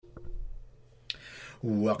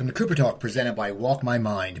Welcome to Cooper Talk, presented by Walk My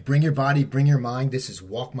Mind. Bring your body, bring your mind. This is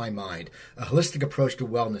Walk My Mind, a holistic approach to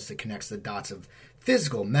wellness that connects the dots of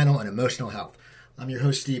physical, mental, and emotional health. I'm your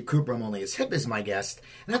host, Steve Cooper. I'm only as hip as my guest.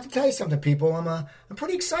 And I have to tell you something, people. I'm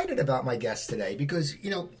pretty excited about my guest today because,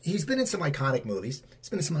 he's been in some iconic movies. He's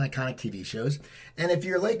been in some iconic TV shows. And if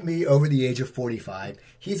you're like me, over the age of 45,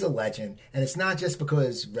 he's a legend. And it's not just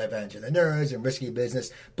because Revenge of the Nerds and Risky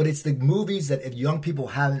Business, but it's the movies that if young people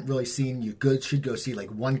haven't really seen, should go see,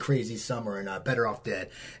 like One Crazy Summer and Better Off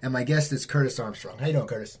Dead. And my guest is Curtis Armstrong. How you doing,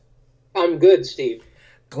 Curtis? I'm good, Steve.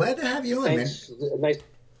 Glad to have you on, Thanks. man. Nice.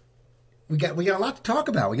 We got a lot to talk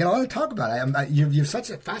about. You've such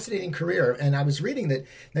a fascinating career, and I was reading that.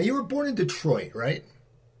 Now, you were born in Detroit, right?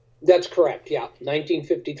 That's correct. Yeah,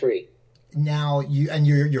 1953. Now,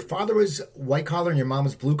 your father was white collar and your mom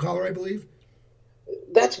was blue collar, I believe.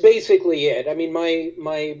 That's basically it. I mean,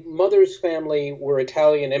 my mother's family were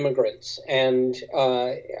Italian immigrants, and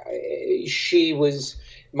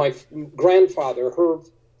my grandfather, her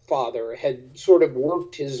father, had sort of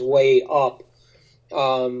worked his way up.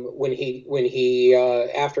 When he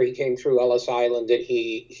after he came through Ellis Island, and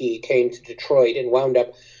he came to Detroit and wound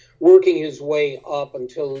up working his way up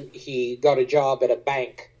until he got a job at a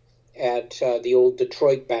bank, at the old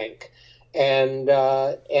Detroit Bank, and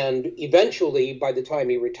eventually, by the time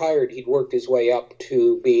he retired, he'd worked his way up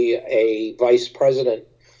to be a vice president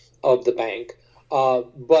of the bank.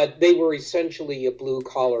 But they were essentially a blue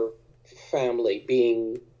collar family,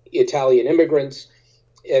 being Italian immigrants.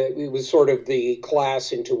 It was sort of the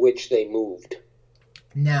class into which they moved.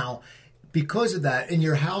 Now, because of that, in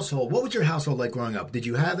your household, what was your household like growing up? Did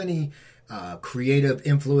you have any creative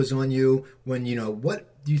influence on you when,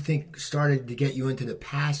 what do you think started to get you into the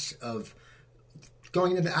path of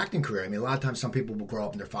going into the acting career? I mean, a lot of times some people will grow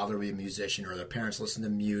up and their father will be a musician or their parents listen to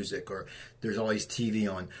music or there's always TV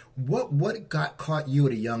on. What caught you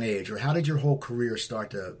at a young age, or how did your whole career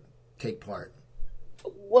start to take part?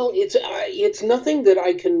 Well, it's nothing that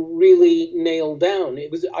I can really nail down.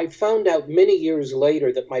 I found out many years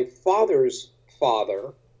later that my father's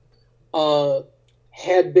father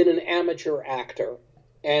had been an amateur actor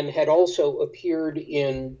and had also appeared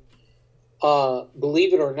in,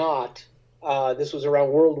 believe it or not, this was around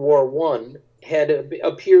World War I, had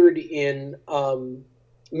appeared in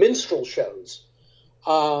minstrel shows,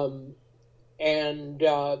 and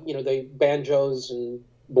the banjos and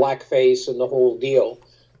blackface and the whole deal.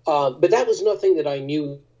 But that was nothing that I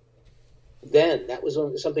knew then. That was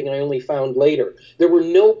something I only found later. There were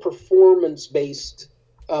no performance-based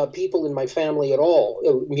people in my family at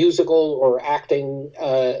all, musical or acting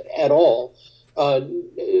at all.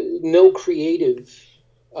 No creative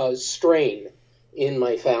strain in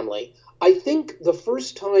my family. I think the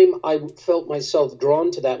first time I felt myself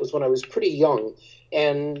drawn to that was when I was pretty young,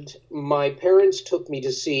 and my parents took me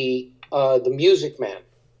to see The Music Man,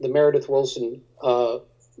 the Meredith Willson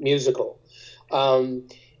musical.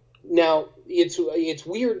 Now, it's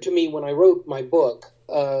weird to me when I wrote my book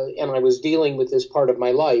and I was dealing with this part of my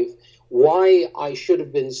life, why I should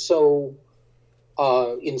have been so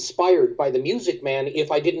inspired by The Music Man if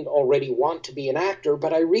I didn't already want to be an actor,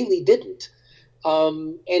 but I really didn't.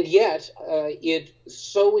 And yet, it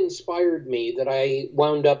so inspired me that I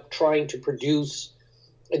wound up trying to produce,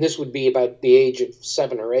 and this would be about the age of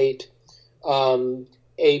 7 or 8,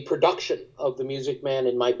 a production of The Music Man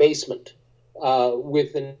in my basement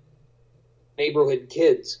with the neighborhood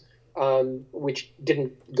kids, which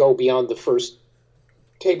didn't go beyond the first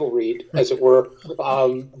table read, as it were,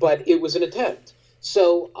 but it was an attempt.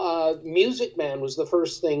 So Music Man was the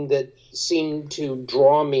first thing that seemed to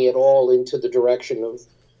draw me at all into the direction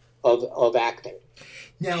of acting.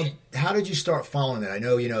 Now, how did you start following that? I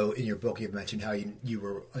know, in your book you've mentioned how you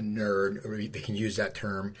were a nerd, or they can use that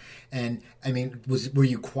term. And, I mean, were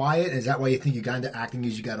you quiet? Is that why you think you got into acting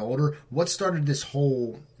as you got older? What started this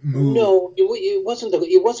whole move? No, it wasn't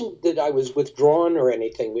that I was withdrawn or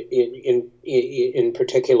anything in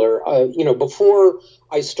particular. Before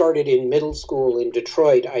I started in middle school in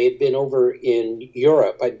Detroit, I had been over in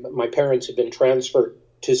Europe. My parents had been transferred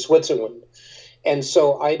to Switzerland. And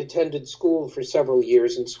so I'd attended school for several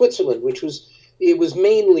years in Switzerland, it was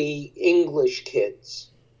mainly English kids,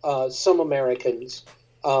 some Americans,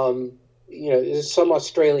 some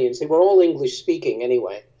Australians. They were all English speaking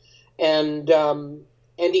anyway. And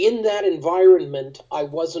in that environment, I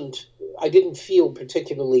didn't feel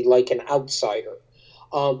particularly like an outsider.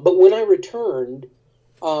 But when I returned,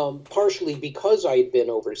 partially because I had been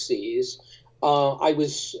overseas, I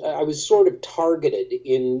was sort of targeted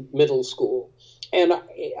in middle school. And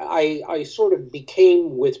I sort of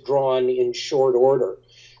became withdrawn in short order.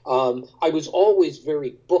 I was always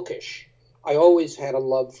very bookish, I always had a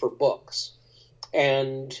love for books.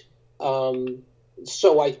 And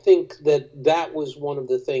so I think that was one of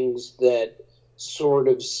the things that sort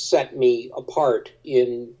of set me apart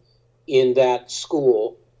in that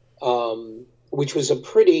school, which was a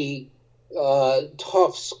pretty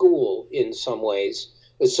tough school in some ways,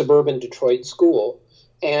 a suburban Detroit school.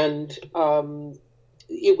 And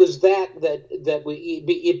it was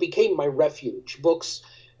it became my refuge. Books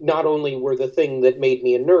not only were the thing that made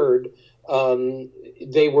me a nerd,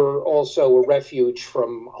 they were also a refuge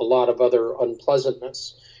from a lot of other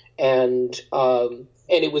unpleasantness. And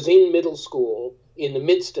it was in middle school, in the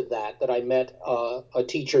midst of that I met a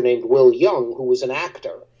teacher named Will Young, who was an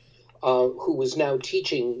actor, who was now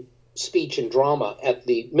teaching speech and drama at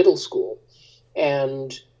the middle school.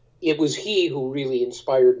 And it was he who really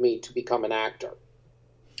inspired me to become an actor.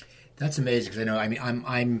 That's amazing, because I know, I mean,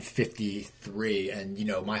 I'm 53,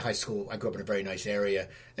 and my high school, I grew up in a very nice area.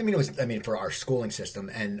 For our schooling system,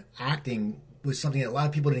 and acting was something that a lot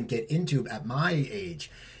of people didn't get into at my age.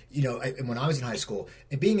 And when I was in high school,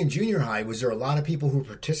 and being in junior high, was there a lot of people who were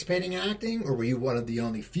participating in acting, or were you one of the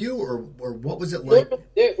only few, or what was it like? Well,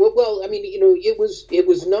 it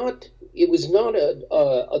was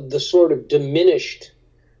not the sort of diminished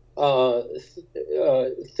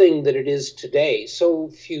thing that it is today. So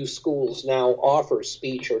few schools now offer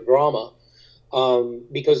speech or drama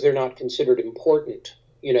because they're not considered important,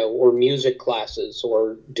 or music classes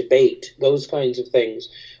or debate, those kinds of things,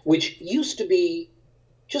 which used to be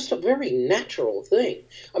just a very natural thing.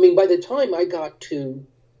 By the time I got to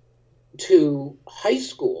high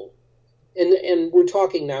school, and we're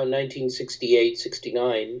talking now 1968,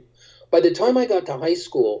 69, by the time I got to high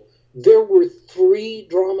school, there were 3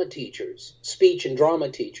 drama teachers, speech and drama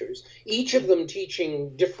teachers, each of them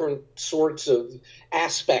teaching different sorts of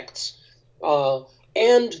aspects.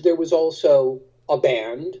 And there was also a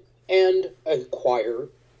band and a choir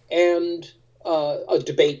and a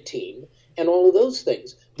debate team and all of those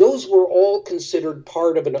things. Those were all considered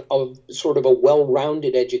part of sort of a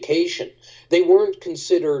well-rounded education. They weren't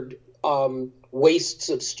considered wastes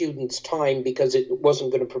of students' time because it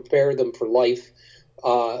wasn't going to prepare them for life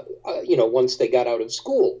once they got out of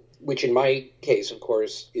school, which in my case, of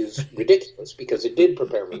course, is ridiculous because it did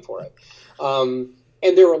prepare me for it.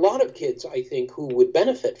 And there are a lot of kids, I think, who would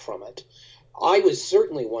benefit from it. I was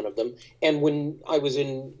certainly one of them. And when I was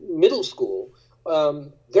in middle school,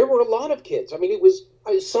 there were a lot of kids.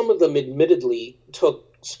 Some of them admittedly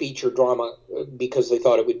took speech or drama because they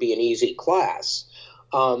thought it would be an easy class.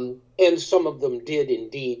 And some of them did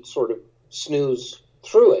indeed sort of snooze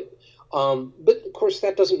through it. But of course,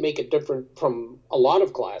 that doesn't make it different from a lot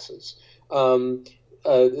of classes.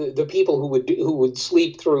 The people who would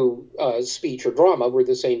sleep through speech or drama were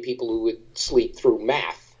the same people who would sleep through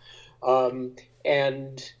math. And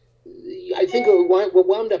I think what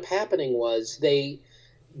wound up happening was they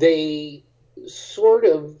sort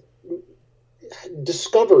of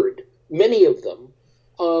discovered, many of them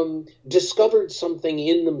discovered something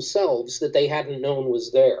in themselves that they hadn't known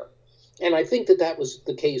was there. And I think that was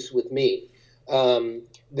the case with me,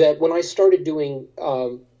 that when I started doing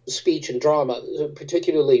speech and drama,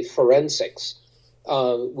 particularly forensics,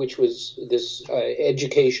 which was this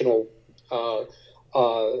educational, I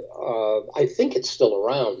think it's still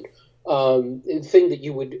around, thing that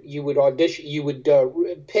you would audition, you would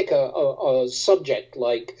pick a subject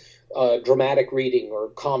like dramatic reading or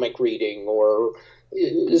comic reading or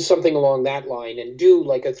something along that line and do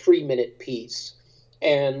like a 3-minute piece.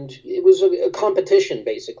 And it was a competition,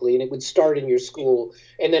 basically, and it would start in your school,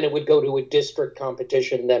 and then it would go to a district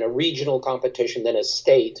competition, then a regional competition, then a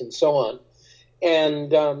state, and so on.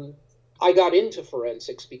 And I got into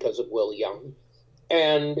forensics because of Will Young.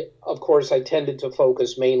 And, of course, I tended to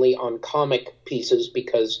focus mainly on comic pieces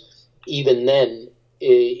because even then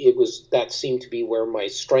that seemed to be where my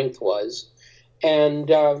strength was. And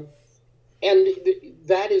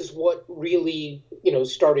that is what really,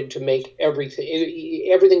 started to make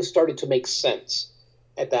everything started to make sense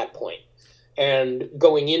at that point. And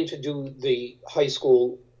going in to do the high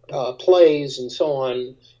school plays and so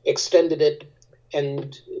on, extended it.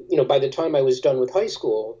 And, by the time I was done with high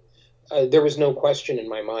school, there was no question in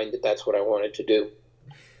my mind that that's what I wanted to do.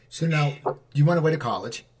 So now, you went away to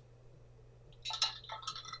college?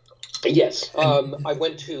 Yes. I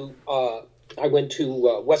went to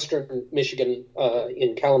Western Michigan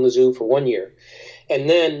in Kalamazoo for 1 year. And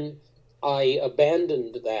then I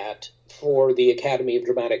abandoned that for the Academy of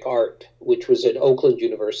Dramatic Art, which was at Oakland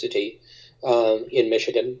University in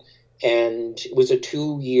Michigan. And it was a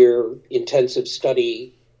 2-year intensive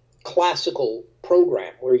study classical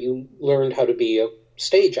program where you learned how to be a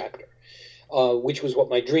stage actor. which was what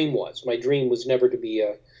my dream was. My dream was never to be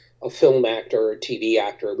a film actor or a TV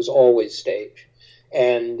actor. It was always stage.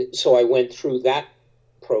 And so I went through that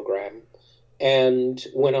program and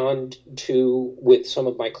went on to, with some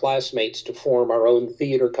of my classmates, to form our own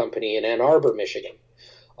theater company in Ann Arbor, Michigan.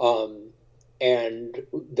 And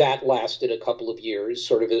that lasted a couple of years,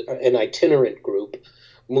 sort of an itinerant group,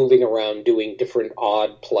 moving around doing different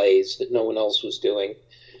odd plays that no one else was doing.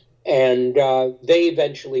 And they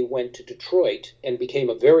eventually went to Detroit and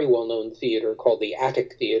became a very well-known theater called the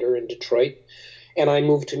Attic Theater in Detroit. And I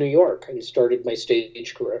moved to New York and started my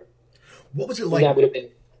stage career. What was it like?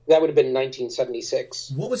 That would have been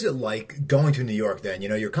 1976. What was it like going to New York then? You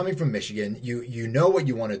know, you're coming from Michigan. You know what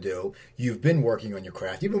you want to do. You've been working on your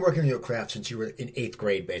craft. You've been working on your craft since you were in 8th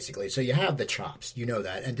grade, basically. So you have the chops. You know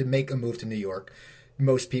that. And to make a move to New York,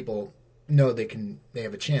 most people know they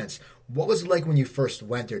have a chance. What was it like when you first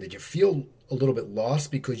went there? Did you feel a little bit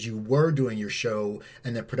lost because you were doing your show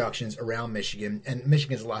and the productions around Michigan, and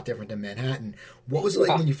Michigan's a lot different than Manhattan? What was it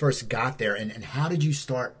like when you first got there, and how did you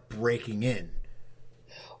start breaking in?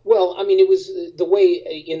 Well, I mean, it was the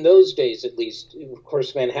way in those days, at least. Of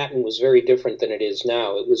course, Manhattan was very different than it is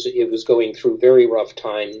now. It was going through very rough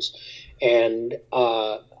times, and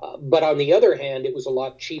but on the other hand, it was a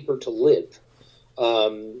lot cheaper to live.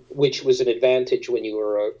 Which was an advantage when you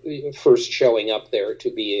were first showing up there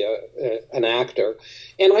to be an actor.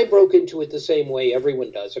 And I broke into it the same way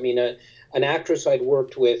everyone does. I mean, an actress I'd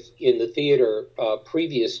worked with in the theater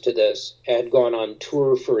previous to this had gone on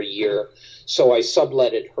tour for a year, so I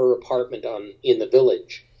subletted her apartment in the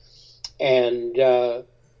Village. And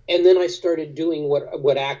then I started doing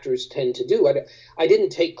what actors tend to do. I didn't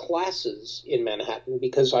take classes in Manhattan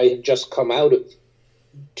because I had just come out of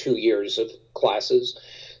 2 years of classes.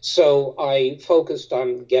 So I focused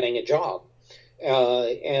on getting a job.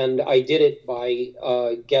 And I did it by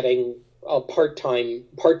getting a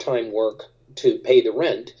part-time work to pay the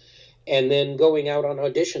rent, and then going out on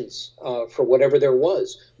auditions for whatever there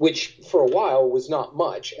was, which for a while was not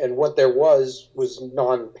much. And what there was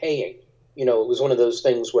non-paying. You know, it was one of those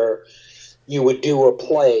things where you would do a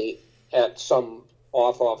play at some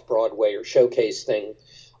off Broadway or showcase thing,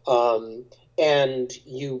 and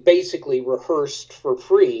you basically rehearsed for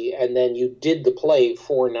free, and then you did the play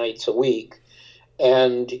 4 nights a week,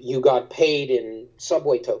 and you got paid in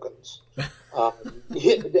subway tokens.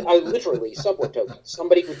 Literally, subway tokens.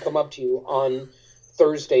 Somebody would come up to you on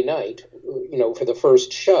Thursday night, you know, for the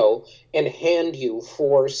first show, and hand you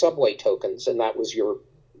 4 subway tokens, and that was your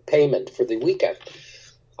payment for the weekend.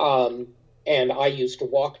 And I used to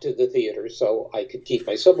walk to the theater so I could keep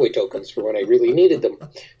my subway tokens for when I really needed them.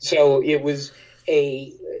 So it was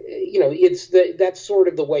that's sort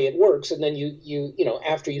of the way it works. And then you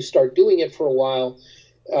after you start doing it for a while,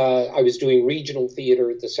 I was doing regional theater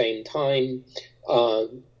at the same time,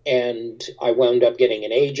 and I wound up getting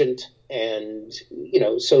an agent. And,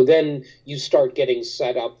 so then you start getting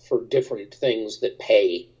set up for different things that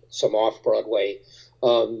pay, some off-Broadway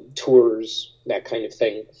tours, that kind of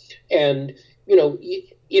thing. And,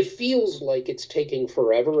 it feels like it's taking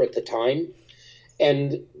forever at the time.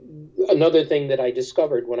 And another thing that I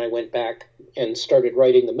discovered when I went back and started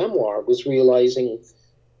writing the memoir was realizing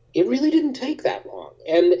it really didn't take that long.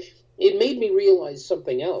 And it made me realize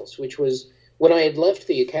something else, which was when I had left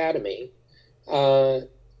the academy,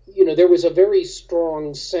 there was a very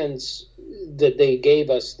strong sense that they gave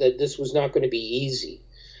us that this was not going to be easy.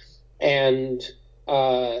 And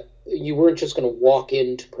you weren't just going to walk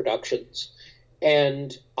into productions.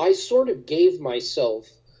 And I sort of gave myself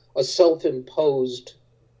a self-imposed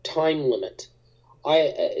time limit.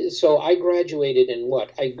 So I graduated in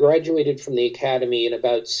I graduated from the academy in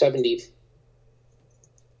about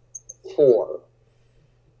 74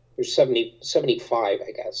 or 75,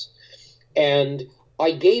 I guess. And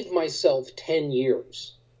I gave myself 10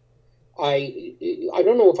 years. I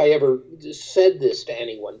don't know if I ever said this to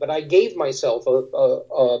anyone, but I gave myself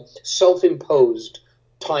a self-imposed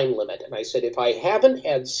time limit. And I said, if I haven't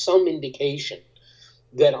had some indication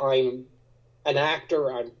that I'm an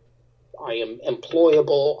actor, I am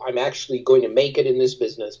employable, I'm actually going to make it in this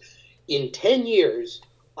business, in 10 years,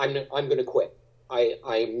 I'm going to quit.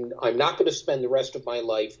 I'm not going to spend the rest of my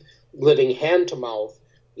life living hand to mouth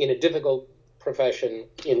in a difficult profession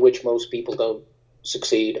in which most people don't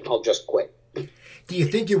succeed. I'll just quit. Do you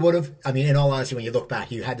think you would have? I mean, in all honesty, when you look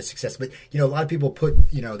back, you had the success, but a lot of people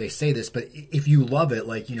they say this, but if you love it,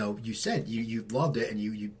 like you said, you loved it and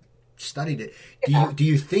you studied it. Do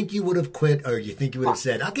you think you would have quit, or you think you would have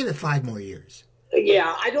said, "I'll give it 5 more years"?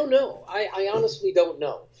 Yeah, I don't know. I honestly don't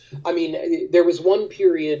know. I mean, there was one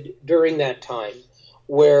period during that time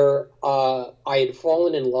where I had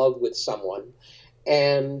fallen in love with someone,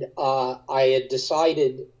 and I had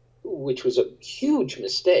decided, which was a huge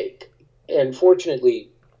mistake, and fortunately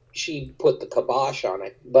she put the kibosh on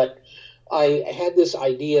it, but I had this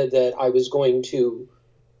idea that I was going to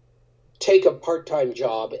take a part-time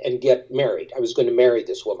job and get married. I was going to marry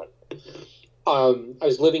this woman. I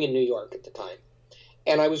was living in New York at the time,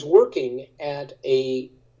 and I was working at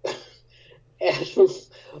at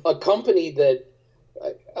a company that,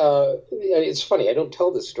 it's funny, I don't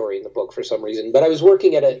tell this story in the book for some reason, but I was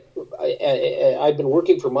working I'd been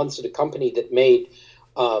working for months at a company that made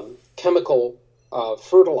chemical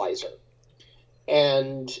fertilizer.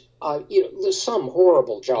 And, there's some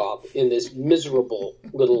horrible job in this miserable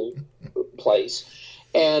little place.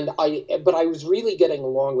 But I was really getting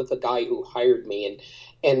along with the guy who hired me,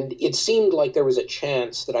 and it seemed like there was a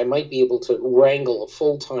chance that I might be able to wrangle a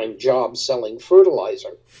full-time job selling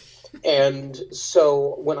fertilizer. And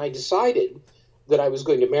so when I decided that I was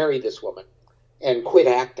going to marry this woman and quit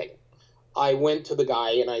acting, I went to the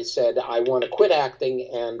guy and I said, I want to quit acting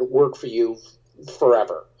and work for you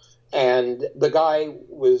forever. And the guy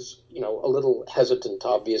was, a little hesitant,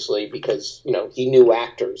 obviously, because, he knew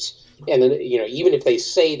actors. And, even if they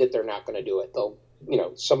say that they're not going to do it, they'll,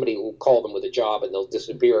 somebody will call them with a job and they'll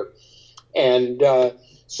disappear. And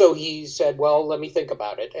so he said, well, let me think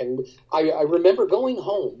about it. And I remember going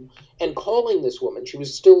home and calling this woman. She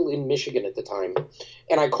was still in Michigan at the time.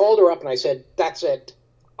 And I called her up and I said, that's it.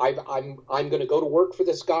 I'm going to go to work for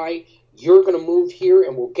this guy. You're going to move here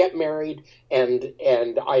and we'll get married, and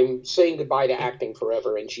I'm saying goodbye to acting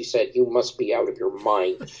forever. And she said, you must be out of your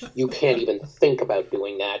mind. You can't even think about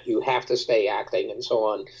doing that. You have to stay acting, and so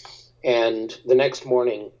on. And the next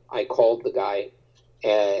morning I called the guy,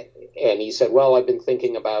 and he said, well, I've been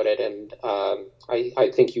thinking about it, and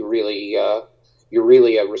I think you're really a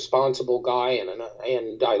responsible guy,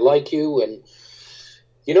 and I like you, and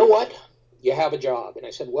you know what? You have a job. And I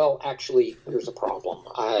said, well, actually, there's a problem.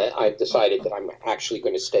 I've decided that I'm actually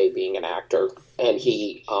going to stay being an actor. And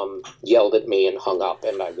he yelled at me and hung up,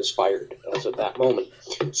 and I was fired as of that moment.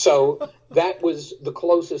 So that was the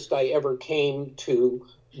closest I ever came to,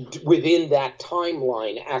 within that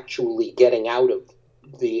timeline, actually getting out of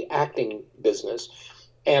the acting business.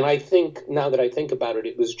 And I think, now that I think about it,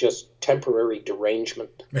 it was just temporary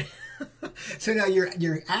derangement. So now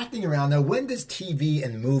you're acting around. Now, when does TV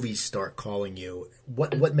and movies start calling you?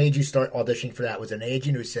 What made you start auditioning for that? Was it an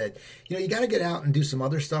agent who said, you got to get out and do some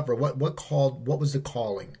other stuff, or what was the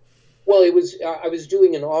calling? Well, it was I was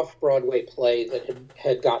doing an off-Broadway play that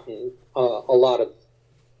had gotten a lot of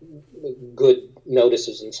good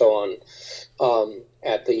notices and so on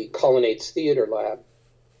at the Colonnades Theater Lab,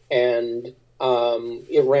 and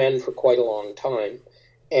it ran for quite a long time.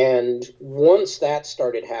 And once that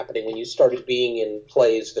started happening, when you started being in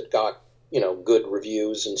plays that got, good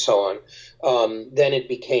reviews and so on, then it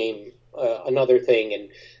became another thing, and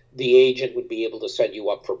the agent would be able to set you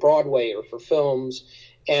up for Broadway or for films.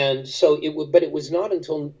 And so but it was not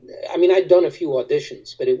until, I'd done a few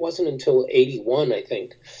auditions, but it wasn't until 81, I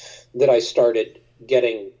think, that I started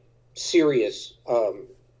getting serious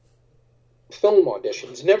film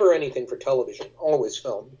auditions. Never anything for television, always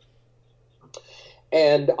film.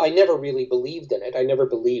 And I never really believed in it. I never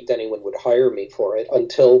believed anyone would hire me for it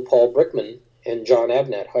until Paul Brickman and John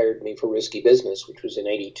Avnet hired me for Risky Business, which was in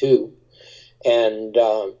 82. And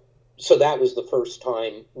so that was the first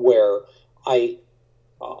time where I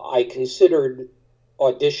considered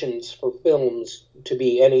auditions for films to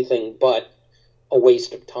be anything but a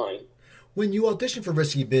waste of time. When you auditioned for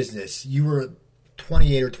Risky Business, you were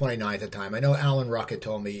 28 or 29 at the time. I know Alan Ruckett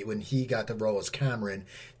told me when he got the role as Cameron,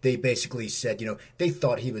 they basically said, they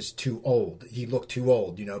thought he was too old. He looked too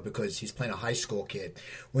old, because he's playing a high school kid.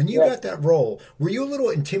 When you got that role, were you a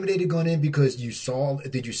little intimidated going in because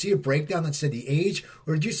did you see a breakdown that said the age?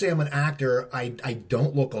 Or did you say, I'm an actor, I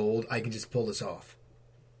don't look old, I can just pull this off?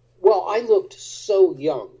 Well, I looked so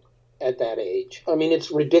young at that age.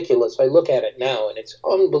 It's ridiculous. I look at it now, and it's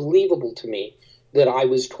unbelievable to me that I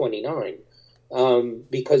was 29.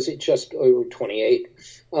 Because it just, or 28,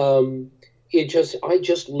 I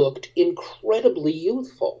just looked incredibly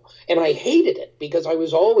youthful, and I hated it because I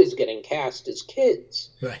was always getting cast as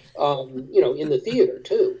kids, right. In the theater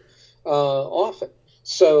too, often.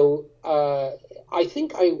 So, I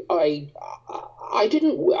think I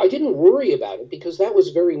didn't worry about it because that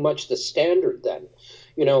was very much the standard then.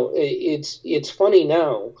 It's funny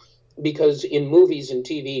now, because in movies and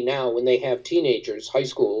TV now, when they have teenagers, high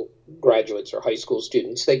school graduates or high school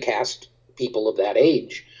students, they cast people of that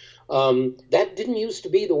age. That didn't used to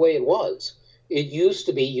be the way it was. It used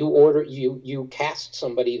to be you cast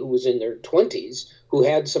somebody who was in their 20s who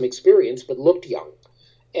had some experience but looked young,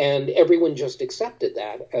 and everyone just accepted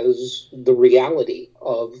that as the reality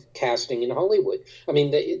of casting in Hollywood. I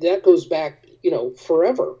mean, that goes back,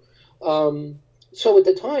 forever. So at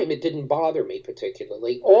the time, it didn't bother me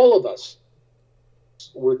particularly. All of us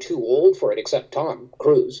were too old for it, except Tom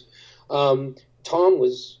Cruise. Tom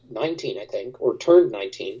was 19, I think, or turned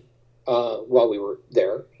 19 while we were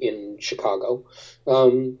there in Chicago.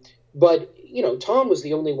 But Tom was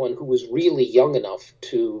the only one who was really young enough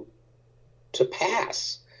to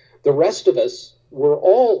pass. The rest of us were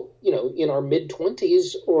all, in our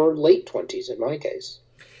mid-20s or late 20s in my case.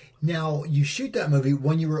 Now, you shoot that movie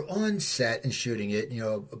when you were on set and shooting it,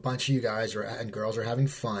 a bunch of you guys and girls are having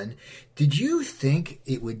fun. Did you think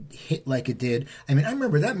it would hit like it did? I mean, I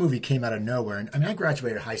remember that movie came out of nowhere. And I mean, I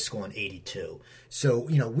graduated high school in 82. So,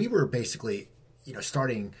 we were basically,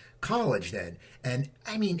 starting college then. And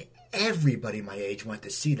I mean, everybody my age went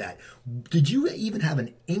to see that. Did you even have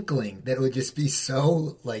an inkling that it would just be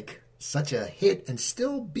so, such a hit and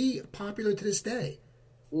still be popular to this day?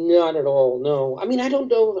 Not at all. No, I mean, I don't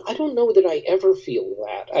know that I ever feel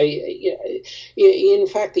that. In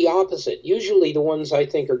fact, the opposite. Usually, the ones I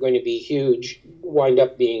think are going to be huge wind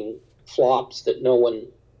up being flops that no one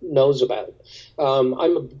knows about.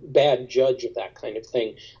 I'm a bad judge of that kind of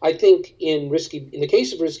thing. I think in the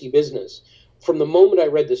case of Risky Business, from the moment I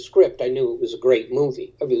read the script, I knew it was a great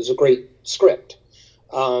movie. I mean, it was a great script,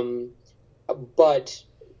 but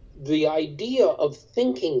the idea of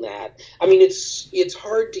thinking that, I mean, it's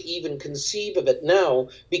hard to even conceive of it now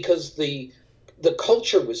because the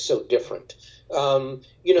culture was so different.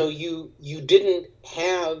 You didn't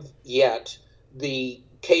have yet the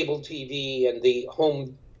cable TV and the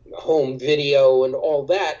home video and all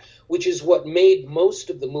that, which is what made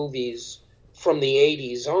most of the movies from the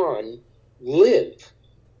 80s on live.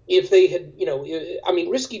 If they had, I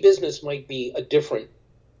mean, Risky Business might be a different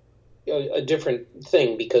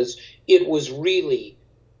thing because it was really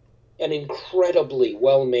an incredibly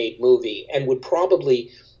well-made movie and would probably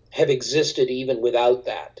have existed even without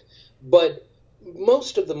that. But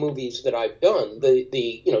most of the movies that I've done,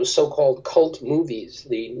 the so-called cult movies,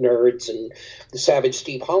 the Nerds and the Savage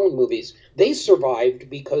Steve Holland movies, they survived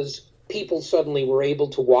because people suddenly were able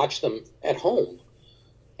to watch them at home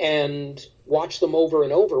and watch them over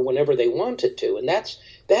and over whenever they wanted to, and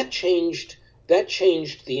that changed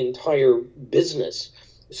the entire business.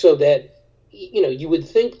 So that you would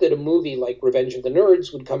think that a movie like Revenge of the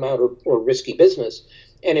Nerds would come out or Risky Business,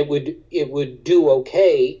 and it would do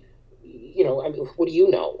okay. I mean, what do you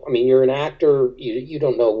know? I mean, you're an actor. You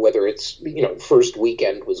don't know whether it's first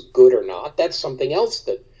weekend was good or not. That's something else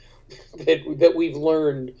that we've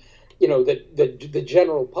learned. That the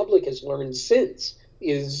general public has learned since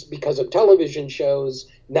is because of television shows.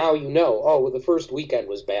 Now well, the first weekend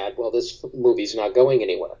was bad. Well, this movie's not going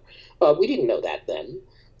anywhere. We didn't know that then.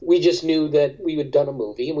 We just knew that we had done a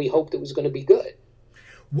movie and we hoped it was going to be good.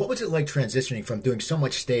 What was it like transitioning from doing so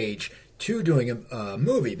much stage to doing a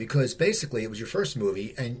movie? Because basically it was your first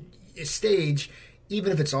movie, and stage,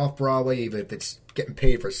 even if it's off Broadway, even if it's getting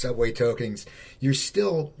paid for subway tokens, you're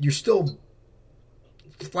still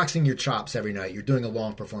flexing your chops every night. You're doing a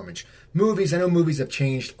long performance. Movies, I know movies have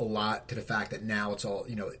changed a lot to the fact that now it's all,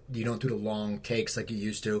 you don't do the long takes like you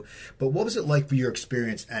used to. But what was it like for your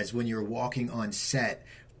experience as when you were walking on set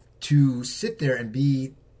to sit there and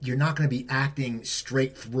you're not going to be acting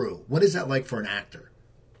straight through? What is that like for an actor?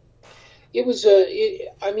 It was,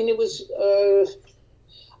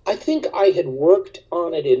 I think I had worked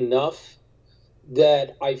on it enough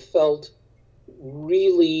that I felt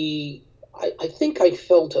really, I think I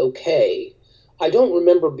felt okay. I don't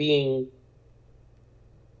remember being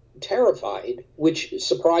terrified, which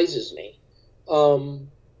surprises me.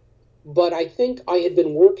 But I think I had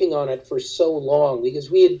been working on it for so long because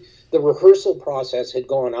the rehearsal process had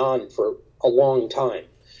gone on for a long time.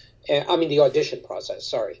 The audition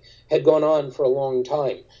process, had gone on for a long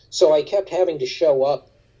time. So I kept having to show up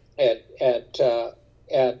at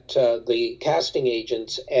the casting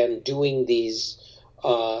agents and doing these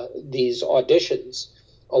auditions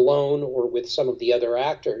alone or with some of the other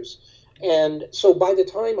actors. And so by the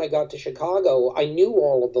time I got to Chicago, I knew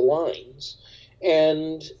all of the lines.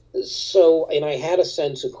 And I had a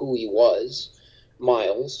sense of who he was,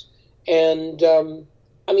 Miles. And,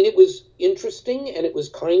 it was interesting and it was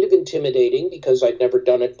kind of intimidating because I'd never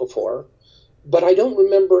done it before. But I don't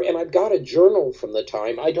remember, and I've got a journal from the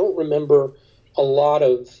time, I don't remember a lot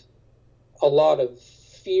of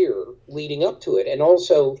fear leading up to it. And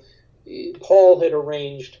also, Paul had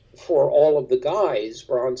arranged for all of the guys,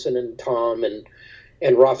 Bronson and Tom and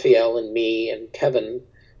and Raphael and me and Kevin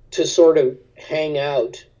to sort of hang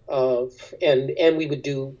out, and we would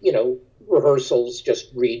do, rehearsals, just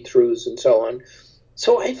read throughs and so on.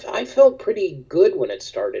 So I felt pretty good when it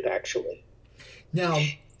started, actually. Now,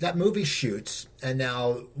 that movie shoots, and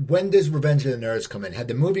now when does Revenge of the Nerds come in? Had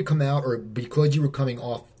the movie come out, or because you were coming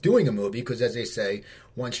off doing a movie, because as they say,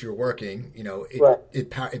 once you're working, Right.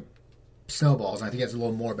 it snowballs, and I think that's a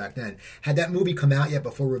little more back then. Had that movie come out yet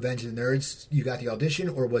before Revenge of the Nerds, you got the audition,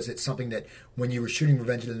 or was it something that when you were shooting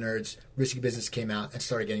Revenge of the Nerds, Risky Business came out and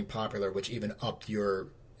started getting popular, which even upped your,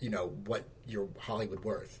 what your Hollywood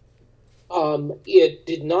worth? It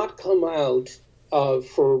did not come out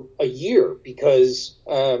for a year because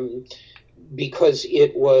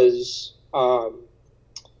it was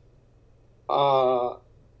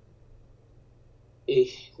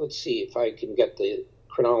let's see if I can get the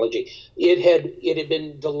chronology. It had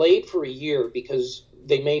been delayed for a year because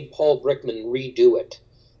they made Paul Brickman redo it.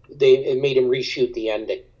 They made him reshoot the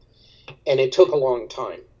ending, and it took a long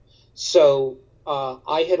time. So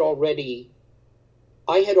I had already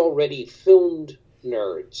filmed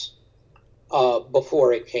Nerds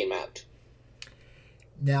before it came out.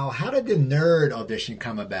 Now, how did the nerd audition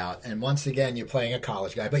come about? And once again, you're playing a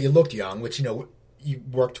college guy, but you looked young, which, you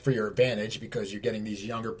worked for your advantage because you're getting these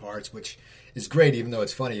younger parts, which is great, even though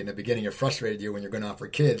it's funny. In the beginning, it frustrated you when you're going off for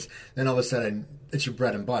kids. Then all of a sudden, it's your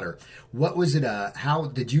bread and butter. What was it? How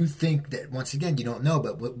did you think that, once again, you don't know,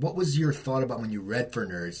 but what was your thought about when you read for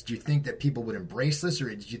Nerds? Do you think that people would embrace this, or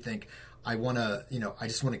did you think, I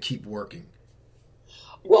just want to keep working?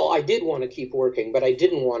 Well, I did want to keep working, but I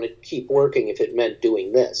didn't want to keep working if it meant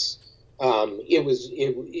doing this. I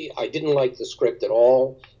didn't like the script at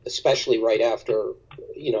all, especially right after,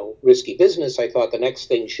 Risky Business. I thought the next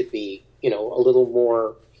thing should be, a little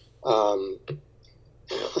more, I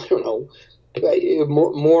don't know,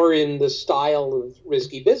 more in the style of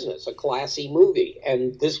Risky Business, a classy movie.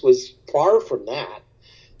 And this was far from that.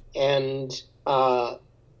 And,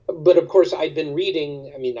 but of course, I'd been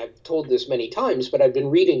reading, I've told this many times, but I've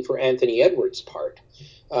been reading for Anthony Edwards' part.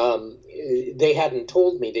 They hadn't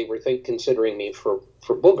told me they were considering me for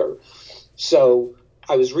Booger. So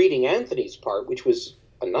I was reading Anthony's part, which was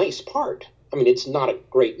a nice part. It's not a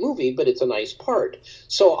great movie, but it's a nice part.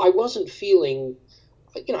 So I wasn't feeling,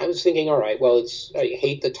 I was thinking, all right, well, I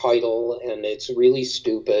hate the title and it's really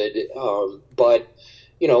stupid, but,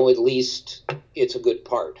 at least it's a good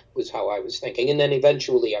part, was how I was thinking. And then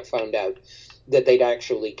eventually I found out that they'd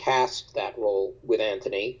actually cast that role with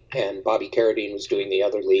Anthony, and Bobby Carradine was doing the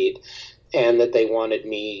other lead, and that they wanted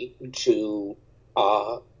me to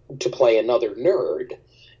play another nerd.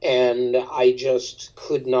 And I just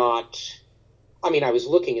could not. I was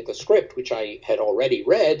looking at the script, which I had already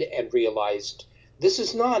read, and realized this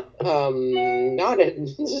is not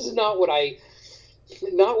this is not what I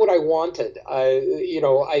wanted.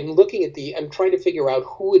 I'm looking at I'm trying to figure out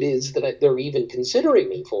who it is that they're even considering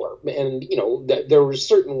me for. And, there were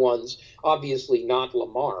certain ones, obviously not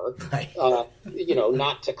Lamar, Right.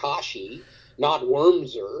 Not Takashi, not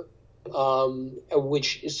Wormser,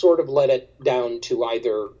 which sort of led it down to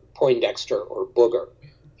either Poindexter or Booger.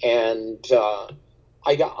 And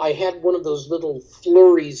I had one of those little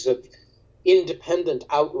flurries of independent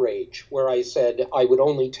outrage where I said I would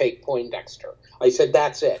only take Poindexter. I said,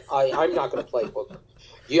 that's it. I'm not going to play Booger.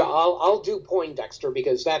 Yeah, I'll do Poindexter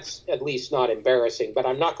because that's at least not embarrassing, but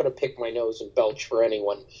I'm not going to pick my nose and belch for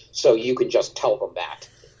anyone, so you can just tell them that.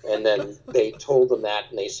 And then they told them that,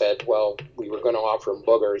 and they said, well, we were going to offer him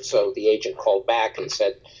Booger, so the agent called back and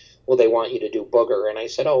said, well, they want you to do Booger. And I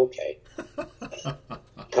said, oh, okay.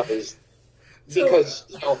 Because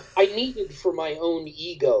I needed for my own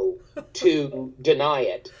ego to deny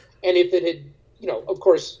it. And if it had, of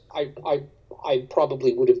course, I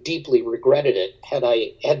probably would have deeply regretted it had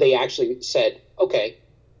they actually said, okay,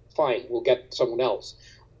 fine, we'll get someone else.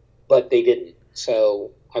 But they didn't.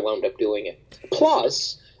 So I wound up doing it.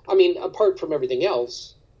 Plus, apart from everything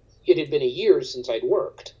else, it had been a year since I'd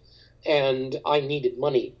worked, and I needed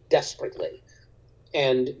money desperately.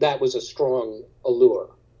 And that was a strong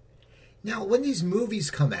allure. Now, when these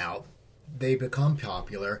movies come out, they become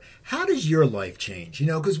popular. How does your life change?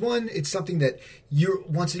 Because one, it's something that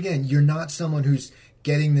you're not someone who's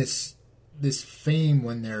getting this fame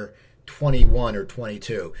when they're 21 or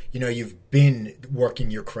 22. You've been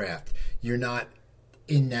working your craft. You're not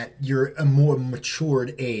in that, you're a more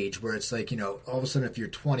matured age where it's like, all of a sudden if you're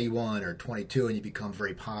 21 or 22 and you become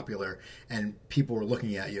very popular and people are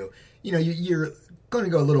looking at you, you're going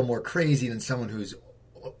to go a little more crazy than someone who's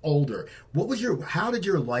older. How did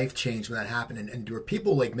your life change when that happened? And were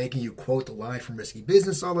people like making you quote the line from Risky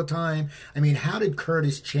Business all the time? I mean, how did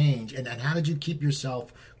Curtis change, and how did you keep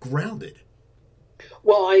yourself grounded?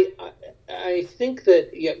 Well, I think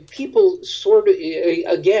that people sort of,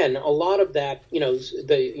 again, a lot of that,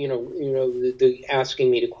 the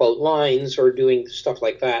asking me to quote lines or doing stuff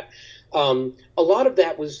like that. A lot of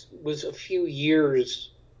that was a few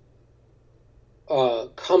years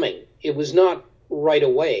coming. It was not right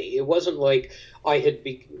away. It wasn't like I had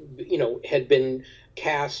been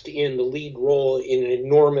cast in the lead role in an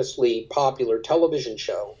enormously popular television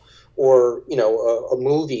show or, a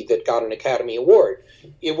movie that got an Academy Award.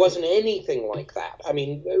 It wasn't anything like that. I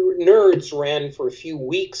mean, Nerds ran for a few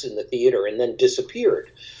weeks in the theater and then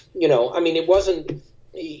disappeared. It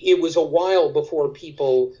was a while before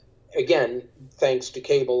people, again, thanks to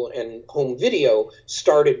cable and home video,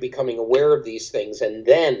 started becoming aware of these things. And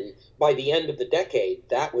then by the end of the decade,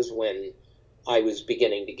 that was when I was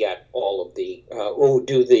beginning to get all of the,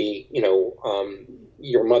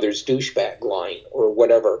 your mother's douchebag line or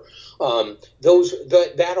whatever.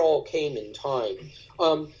 That all came in time.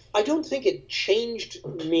 I don't think it changed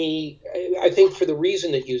me. I think for the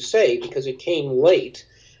reason that you say, because it came late,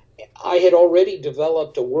 I had already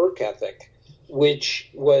developed a work ethic, which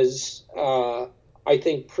was, I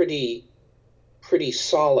think, pretty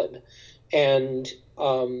solid. And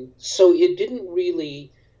so it didn't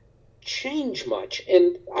really change much.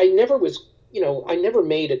 And I never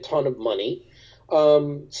made a ton of money.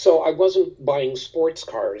 So I wasn't buying sports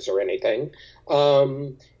cars or anything.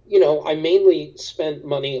 I mainly spent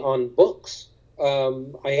money on books.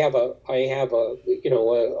 I have a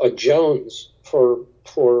Jones for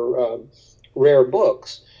rare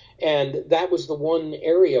books, and that was the one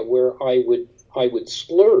area where I would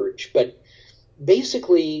splurge. But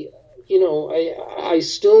basically, I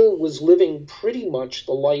still was living pretty much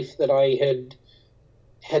the life that I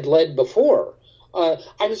had led before.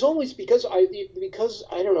 I was always, because I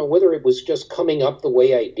don't know whether it was just coming up the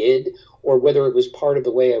way I did or whether it was part of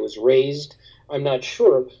the way I was raised. I'm not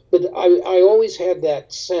sure, but I always had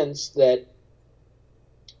that sense that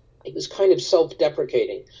it was kind of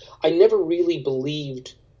self-deprecating. I never really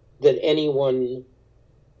believed that anyone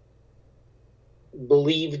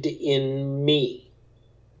believed in me.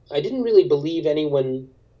 I didn't really believe anyone.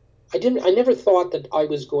 I never thought that I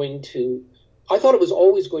thought it was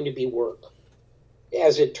always going to be work.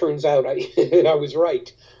 As it turns out, I was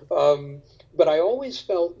right. But I always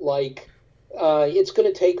felt like it's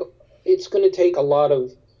going to take a lot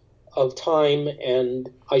of time, and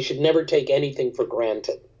I should never take anything for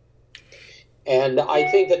granted. And I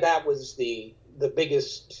think that was the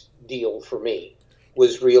biggest deal for me,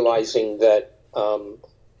 was realizing that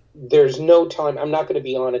there's no time. I'm not going to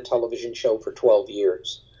be on a television show for 12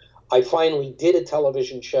 years. I finally did a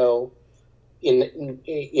television show in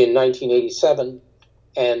 1987.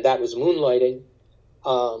 And that was Moonlighting,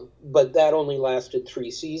 but that only lasted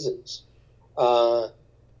 3 seasons.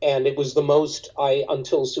 And it was the most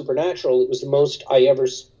until Supernatural, it was the most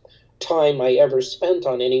time I ever spent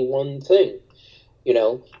on any one thing,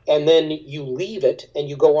 and then you leave it and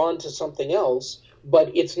you go on to something else,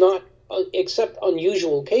 but it's not, except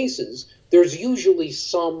unusual cases, there's usually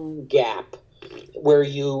some gap where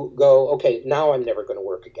you go, okay, now I'm never going to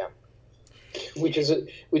work again, which is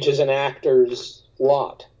an actor's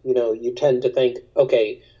lot. You tend to think,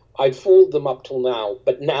 okay, I fooled them up till now,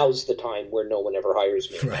 but now's the time where no one ever hires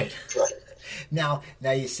me. Right. Now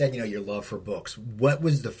you said, your love for books. What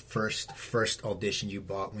was the first audition you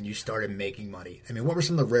bought when you started making money? I mean, what were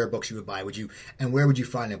some of the rare books you would buy? And where would you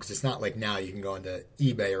find them? Because it's not like now you can go into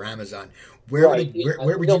eBay or Amazon. Where would you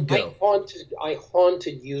go? I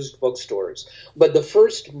haunted used bookstores, but the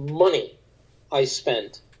first money I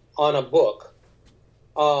spent on a book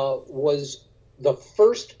was the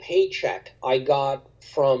first paycheck I got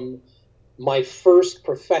from my first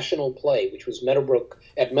professional play, which was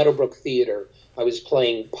at Meadowbrook Theater. I was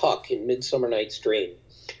playing Puck in Midsummer Night's Dream.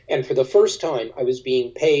 And for the first time, I was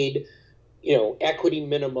being paid, equity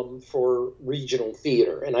minimum for regional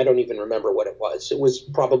theater. And I don't even remember what it was. It was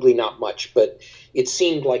probably not much, but it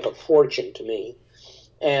seemed like a fortune to me.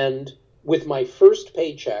 And with my first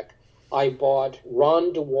paycheck, I bought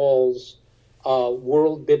Ron DeWall's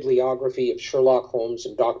World Bibliography of Sherlock Holmes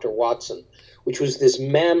and Dr. Watson, which was this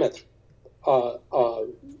mammoth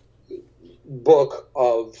book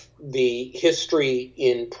of the history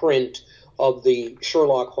in print of the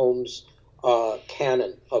Sherlock Holmes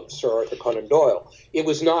canon of Sir Arthur Conan Doyle. It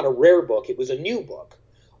was not a rare book, it was a new book,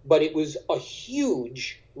 but it was a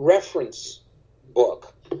huge reference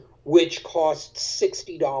book, which cost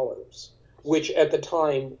 $60, which at the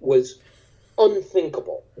time was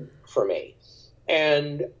unthinkable for me.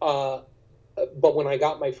 And but when I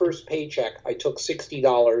got my first paycheck, I took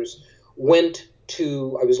 $60,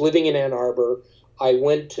 I was living in Ann Arbor. I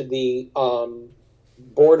went to the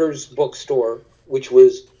Borders bookstore, which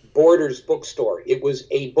was Borders bookstore. It was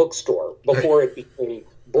a bookstore before it became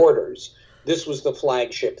Borders. This was the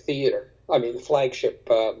flagship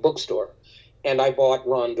bookstore. And I bought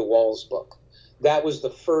Ron DeWall's book. That was the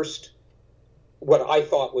first, what I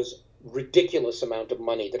thought was ridiculous amount of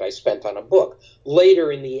money that I spent on a book.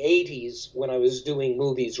 Later in the 80s, when I was doing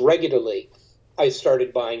movies regularly, I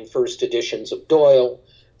started buying first editions of Doyle,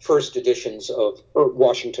 first editions of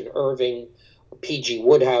Washington Irving, P.G.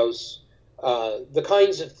 Wodehouse, the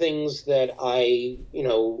kinds of things that I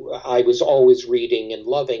was always reading and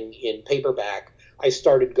loving in paperback. I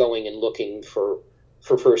started going and looking for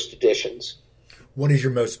first editions. What is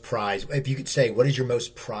your most prized, if you could say, what is your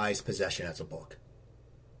most prized possession as a book?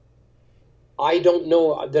 I don't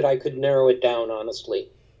know that I could narrow it down, honestly,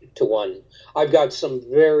 to one. I've got some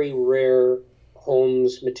very rare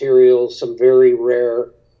Holmes material, some very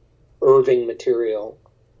rare Irving material,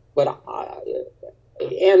 and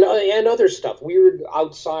other stuff, weird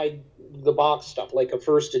outside the box stuff, like a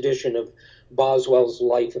first edition of Boswell's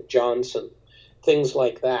Life of Johnson, things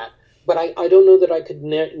like that. But I don't know that I could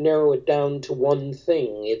narrow it down to one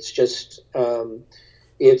thing. It's just, I've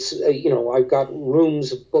got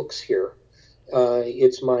rooms of books here.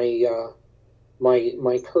 It's my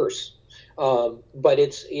curse. But it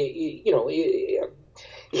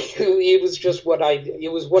was just what I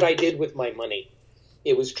did with my money.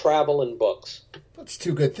 It was travel and books. That's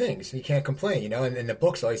two good things. You can't complain, and the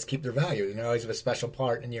books always keep their value. They always have a special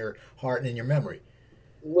part in your heart and in your memory.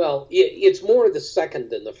 Well, it's more the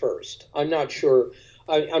second than the first. I'm not sure.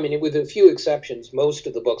 I mean, with a few exceptions, most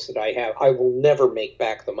of the books that I have, I will never make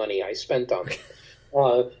back the money I spent on them.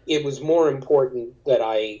 It was more important that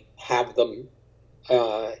I have them,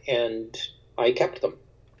 and I kept them.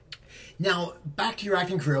 Now, back to your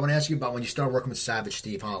acting career, I want to ask you about when you started working with Savage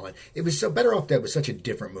Steve Holland. It was Better Off Dead was such a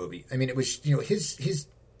different movie. I mean, it was, his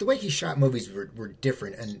the way he shot movies were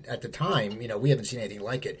different, and at the time, we haven't seen anything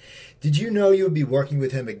like it. Did you know you would be working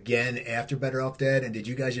with him again after Better Off Dead, and did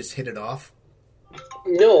you guys just hit it off?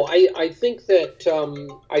 No, I think that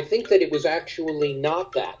it was actually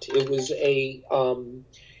not that. It was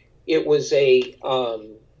a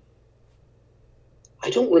I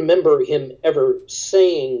don't remember him ever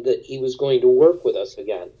saying that he was going to work with us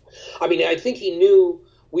again. I mean, I think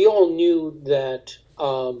we all knew that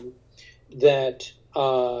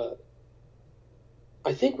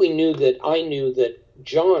I think we knew that I knew that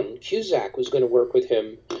John Cusack was going to work with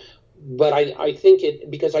him, but I think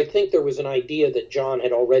because I think there was an idea that John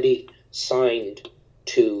had already signed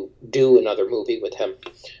to do another movie with him.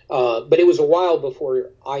 But it was a while before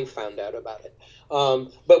I found out about it.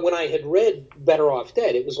 But when I had read Better Off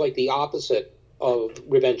Dead, it was like the opposite of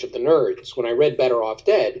Revenge of the Nerds. When I read Better Off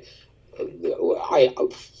Dead,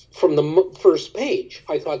 from the first page,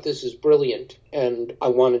 I thought, this is brilliant, and I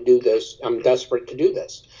want to do this. I'm desperate to do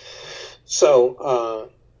this. So,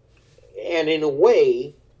 and in a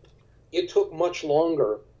way, it took much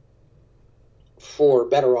longer for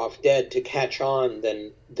Better Off Dead to catch on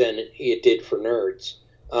than it did for Nerds.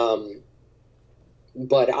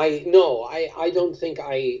 But I don't think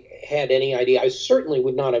I had any idea. I certainly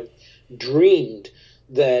would not have dreamed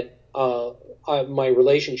that my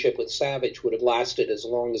relationship with Savage would have lasted as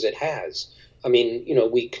long as it has. I mean,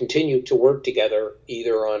 we continued to work together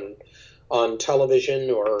either on television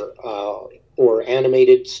or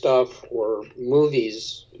animated stuff or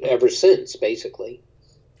movies ever since, basically.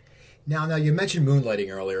 Now you mentioned moonlighting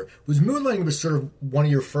earlier. Was moonlighting sort of one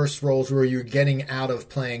of your first roles where you're getting out of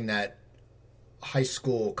playing that high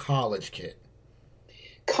school, college kid?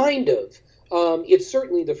 Kind of. It's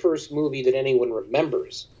certainly the first movie that anyone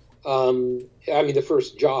remembers. The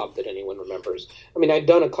first job that anyone remembers. I mean, I'd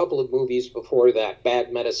done a couple of movies before that.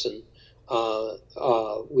 Bad Medicine,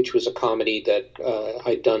 which was a comedy that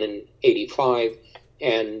I'd done in '85,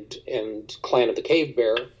 and Clan of the Cave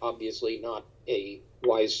Bear, obviously not a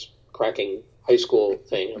wisecracking high school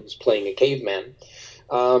thing. I was playing a caveman.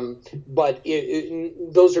 But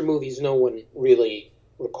those are movies no one really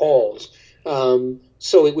recalls.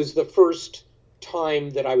 So it was the first time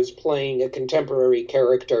that I was playing a contemporary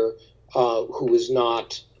character who was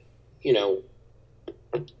not, he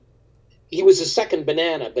was a second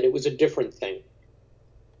banana, but it was a different thing.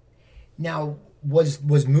 Now, was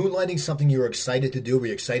moonlighting something you were excited to do? Were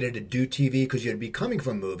you excited to do TV because you'd be coming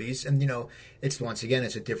from movies, and it's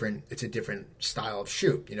a different style of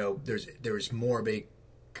shoot. There's more of a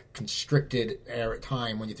constricted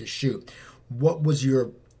time when you have to shoot. What was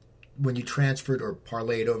your when you transferred or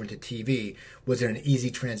parlayed over into TV, was it an easy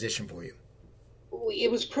transition for you? It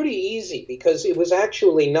was pretty easy because it was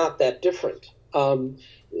actually not that different. I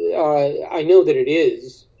know that it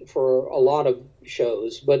is for a lot of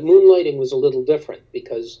shows, but Moonlighting was a little different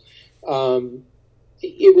because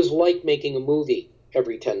it was like making a movie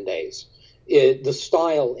every 10 days. The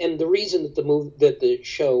style and the reason that the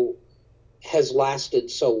show has lasted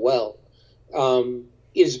so well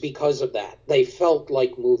is because of that. They felt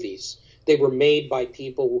like movies. They were made by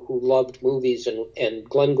people who loved movies, and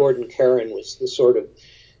Glenn Gordon Caron was the sort of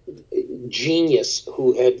genius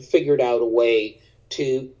who had figured out a way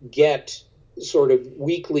to get sort of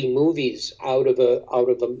weekly movies out of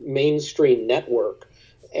a mainstream network,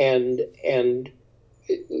 and in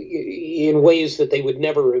ways that they would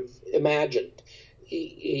never have imagined.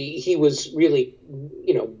 He was really,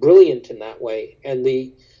 brilliant in that way, and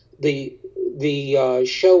the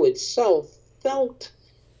show itself felt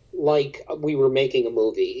like we were making a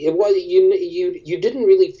movie. It was you didn't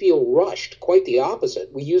really feel rushed. Quite the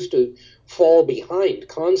opposite. We used to fall behind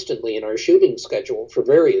constantly in our shooting schedule for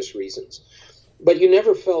various reasons, but you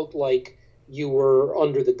never felt like you were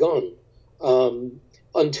under the gun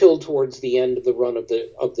until towards the end of the run of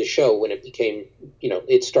the show, when it became,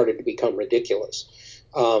 it started to become ridiculous.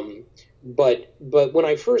 But when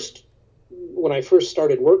I first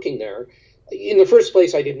started working there, in the first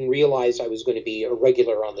place, I didn't realize I was going to be a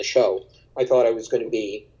regular on the show. I thought I was going to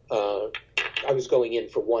be, I was going in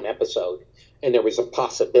for one episode, and there was a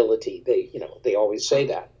possibility. They always say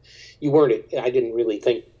that. You weren't. I didn't really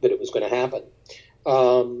think that it was going to happen.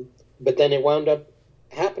 But then it wound up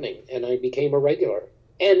happening, and I became a regular.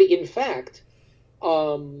 And in fact,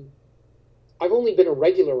 I've only been a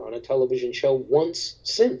regular on a television show once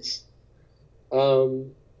since.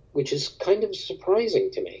 Which is kind of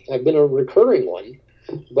surprising to me. I've been a recurring one,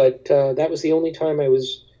 but that was the only time I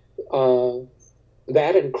was,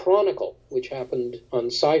 that and Chronicle, which happened on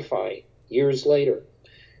Sci-Fi years later,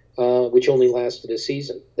 which only lasted a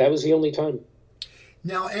season. That was the only time.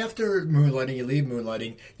 Now, after Moonlighting, you leave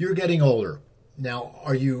Moonlighting, you're getting older. Now,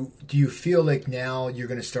 do you feel like now you're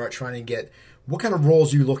going to start trying to get, what kind of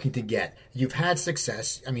roles are you looking to get? You've had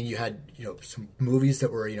success. I mean, you had, some movies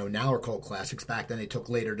that were, now are called classics. Back then they took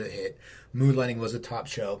later to hit. Moonlighting was a top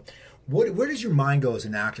show. Where does your mind go as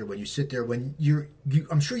an actor when you sit there, when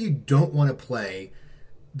I'm sure you don't want to play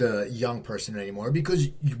the young person anymore because,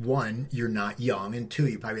 one, you're not young, and two,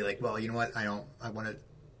 you're probably like, well, you know what,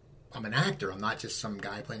 I'm an actor. I'm not just some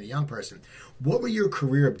guy playing a young person. What were your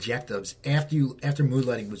career objectives after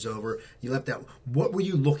Moonlighting was over? You left out. What were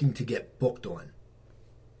you looking to get booked on?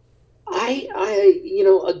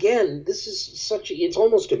 Again, this is it's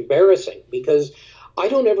almost embarrassing because I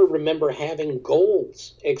don't ever remember having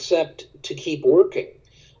goals except to keep working.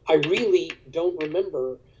 I really don't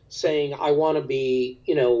remember saying I want to be,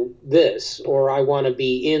 this, or I want to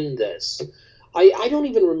be in this. I don't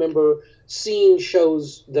even remember seeing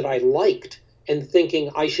shows that I liked and thinking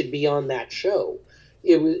I should be on that show.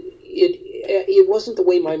 It wasn't the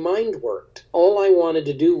way my mind worked. All I wanted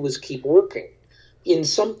to do was keep working in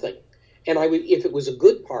something. And if it was a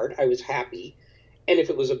good part, I was happy. And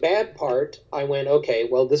if it was a bad part, I went, okay,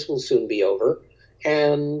 well, this will soon be over.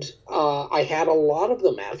 And I had a lot of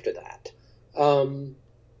them after that.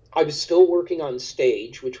 I was still working on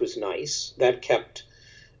stage, which was nice. That kept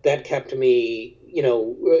me,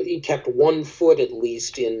 it kept 1 foot at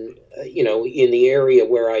least in the area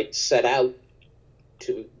where I'd set out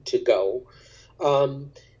to go.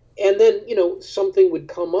 And then, something would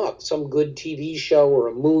come up, some good TV show or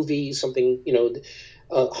a movie, something,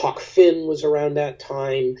 Huck Finn was around that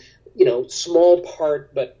time, small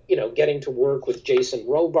part, but, getting to work with Jason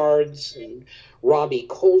Robards and Robbie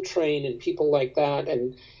Coltrane and people like that.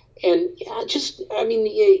 And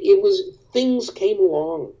it was, things came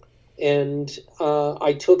along, and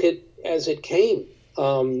I took it as it came.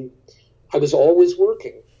 I was always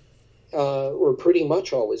working, or pretty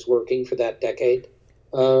much always working for that decade.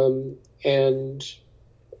 And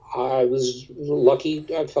I was lucky.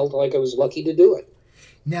 I felt like I was lucky to do it.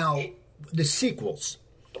 Now, the sequels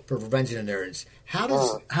for Revenge of the Nerds. How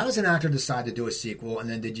does an actor decide to do a sequel? And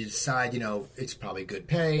then did you decide, it's probably good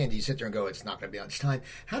pay, and do you sit there and go, it's not going to be on its time?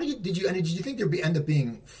 Did you think there'd end up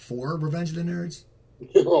being 4 Revenge of the Nerds?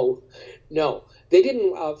 No, they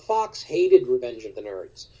didn't. Fox hated Revenge of the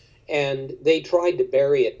Nerds, and they tried to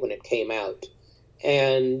bury it when it came out,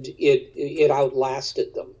 and it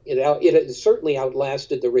outlasted them. It certainly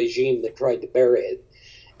outlasted the regime that tried to bury it,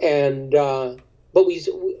 and but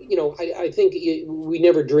I think we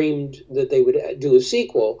never dreamed that they would do a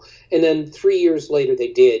sequel, and then 3 years later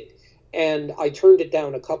they did, and I turned it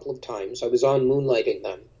down a couple of times. I was on Moonlighting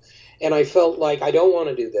then, and I felt like I don't want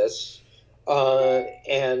to do this,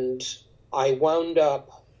 and I wound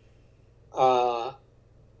up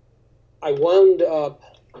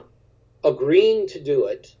agreeing to do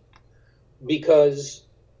it because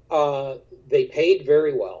they paid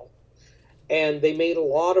very well, and they made a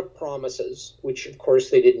lot of promises, which of course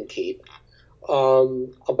they didn't keep,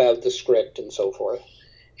 about the script and so forth.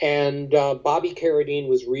 And Bobby Carradine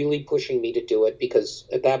was really pushing me to do it because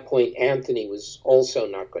at that point Anthony was also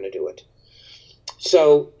not going to do it.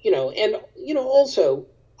 So, also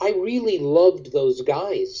I really loved those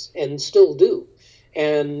guys and still do.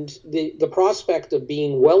 And the prospect of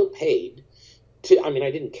being well paid I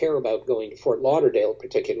didn't care about going to Fort Lauderdale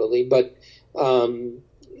particularly, but,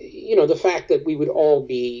 the fact that we would all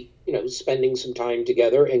be, spending some time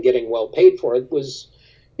together and getting well paid for it was,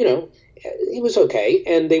 it was okay.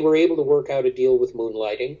 And they were able to work out a deal with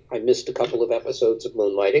Moonlighting. I missed a couple of episodes of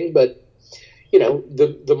Moonlighting, but,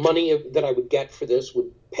 the money that I would get for this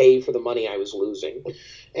would pay for the money I was losing.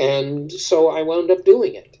 And so I wound up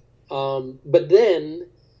doing it. But then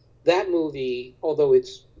that movie, although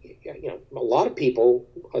it's, a lot of people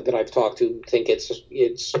that I've talked to think it's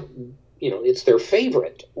their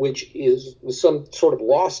favorite, which is some sort of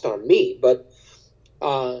lost on me, but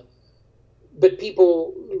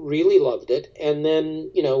people really loved it. And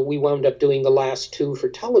then, we wound up doing the last two for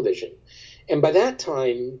television. And by that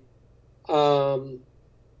time,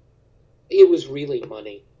 it was really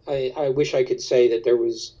money. I wish I could say that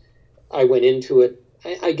I went into it.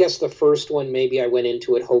 I guess the first one, maybe I went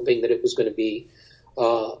into it hoping that it was going to be,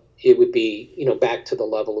 it would be, back to the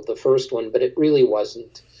level of the first one, but it really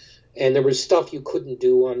wasn't. And there was stuff you couldn't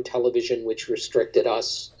do on television, which restricted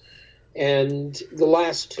us. And the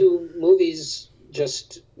last two movies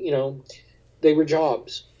just, they were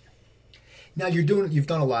jobs. Now you've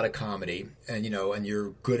done a lot of comedy, and and you're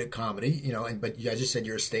good at comedy, but I just said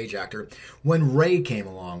you're a stage actor. When Ray came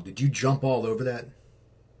along, did you jump all over that?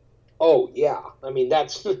 Oh yeah,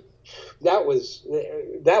 that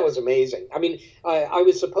was amazing.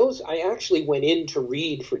 I actually went in to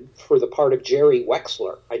read for the part of Jerry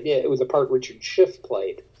Wexler. It was the part Richard Schiff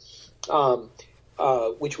played,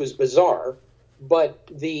 which was bizarre. But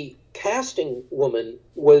the casting woman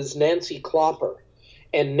was Nancy Klopper,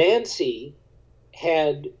 and Nancy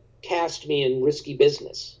had cast me in Risky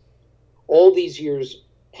Business. All these years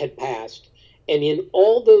had passed, and in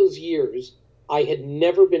all those years, I had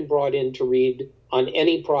never been brought in to read on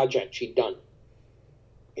any project she'd done.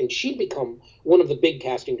 And she'd become one of the big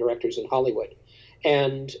casting directors in Hollywood,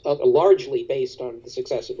 and largely based on the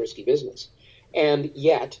success of Risky Business. And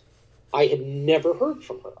yet, I had never heard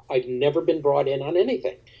from her. I'd never been brought in on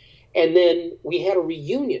anything. And then we had a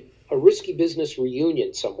reunion, a Risky Business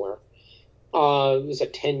reunion somewhere. It was a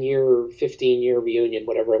 10-year or 15-year reunion,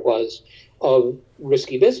 whatever it was, of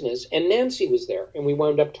Risky Business. And Nancy was there, and we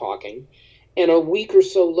wound up talking. And a week or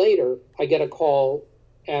so later, I get a call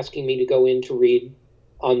asking me to go in to read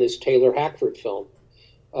on this Taylor Hackford film,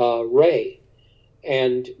 Ray,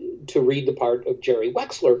 and to read the part of Jerry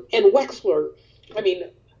Wexler. And Wexler,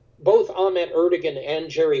 both Ahmet Ertegun and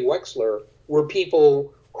Jerry Wexler were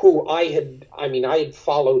people who I had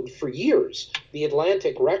followed for years. The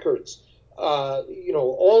Atlantic records,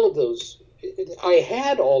 all of those, I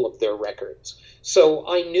had all of their records. So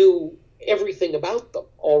I knew everything about them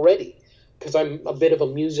already, because I'm a bit of a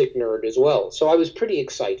music nerd as well. So I was pretty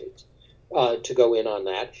excited to go in on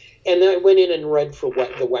that. And then I went in and read for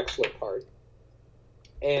the Wexler part.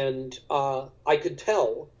 And I could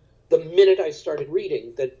tell the minute I started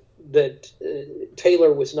reading that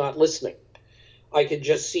Taylor was not listening. I could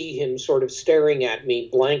just see him sort of staring at me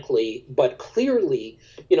blankly, but clearly,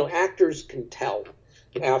 actors can tell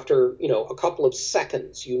after, a couple of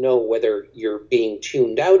seconds, whether you're being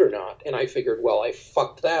tuned out or not. And I figured, well, I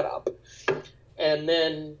fucked that up. And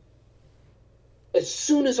then as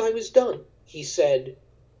soon as I was done, he said,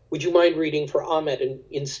 would you mind reading for Ahmet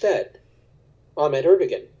instead? Ahmet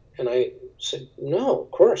Ertegun. And I said, no,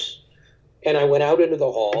 of course. And I went out into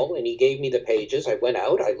the hall, and he gave me the pages. I went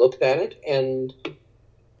out, I looked at it, and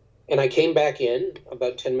I came back in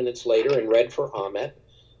about 10 minutes later and read for Ahmet.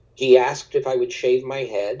 He asked if I would shave my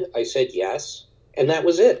head. I said yes, and that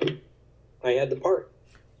was it. I had the part.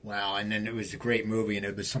 Wow, and then it was a great movie, and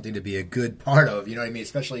it was something to be a good part of, you know what I mean?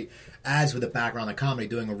 Especially as with a background in comedy,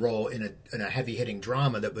 doing a role in a heavy-hitting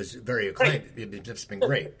drama that was very acclaimed. It's just been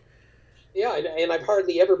great. Yeah, and I've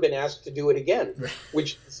hardly ever been asked to do it again,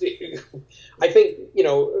 which I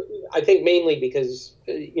think mainly because,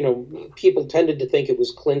 people tended to think it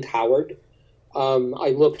was Clint Howard.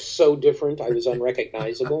 I looked so different, I was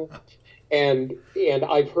unrecognizable. And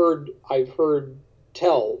I've heard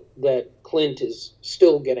tell that Clint is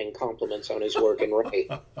still getting compliments on his work in Ray.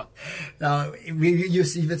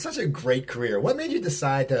 You've had such a great career. What made you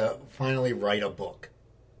decide to finally write a book?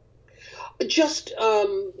 Just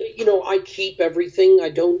I keep everything. I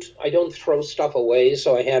don't throw stuff away.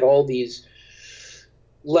 So I had all these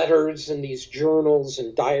letters and these journals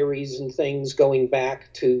and diaries and things going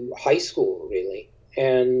back to high school, really.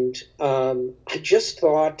 And I just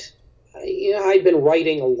thought, I'd been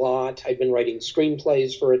writing a lot. I'd been writing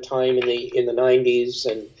screenplays for a time in the 90s,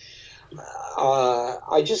 and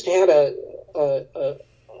I just had a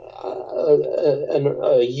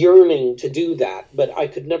yearning to do that, but I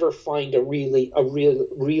could never find a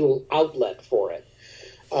real outlet for it.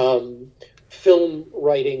 Film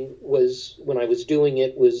writing was, when I was doing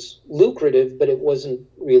it, was lucrative, but it wasn't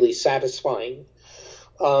really satisfying.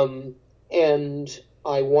 And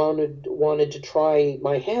I wanted to try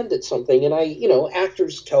my hand at something. And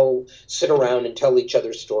actors sit around and tell each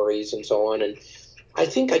other stories and so on. And I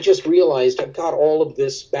think I just realized I've got all of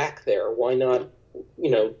this back there. Why not,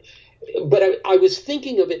 but I was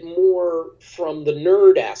thinking of it more from the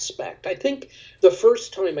nerd aspect. I think the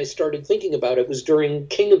first time I started thinking about it was during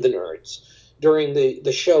King of the Nerds, during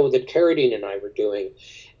the show that Carradine and I were doing.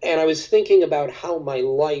 And I was thinking about how my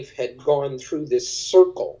life had gone through this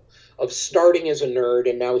circle of starting as a nerd,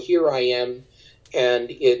 and now here I am, and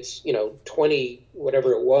it's,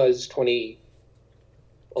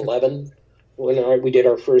 2011, when we did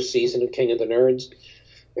our first season of King of the Nerds.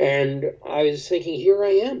 And I was thinking, here I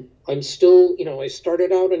am. I'm still, I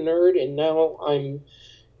started out a nerd, and now I'm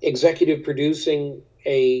executive producing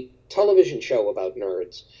a television show about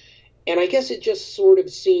nerds. And I guess it just sort of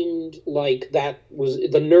seemed like that was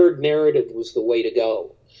the nerd narrative was the way to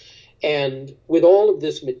go. And with all of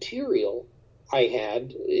this material I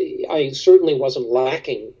had, I certainly wasn't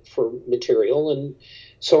lacking for material, and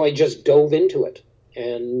so I just dove into it.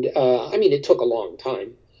 And it took a long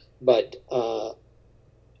time, but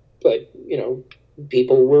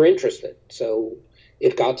people were interested, so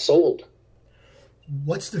it got sold.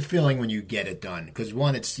 What's the feeling when you get it done? Because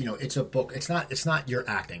one, it's it's a book. It's not your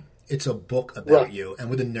acting. It's a book about right. you and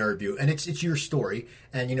with a nerd view, and it's your story,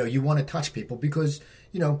 and you want to touch people because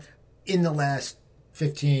in the last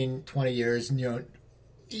 15, 20 years,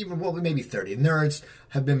 maybe 30, nerds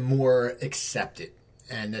have been more accepted.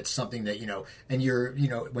 And that's something that, and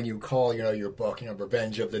when you call, your book,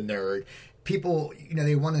 Revenge of the Nerd, people,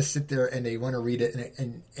 they want to sit there and they want to read it,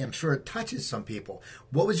 and I'm sure it touches some people.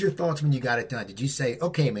 What was your thoughts when you got it done? Did you say,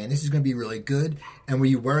 okay, man, this is going to be really good? And were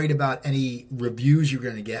you worried about any reviews you're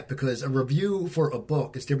going to get? Because a review for a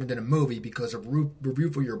book is different than a movie, because a review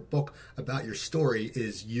for your book about your story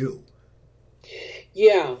is you.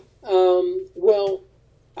 Yeah. Well,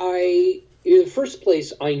 in the first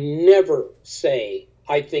place, I never say,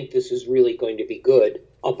 I think this is really going to be good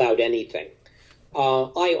about anything.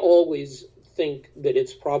 I always think that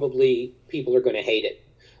it's probably people are going to hate it.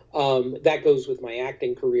 That goes with my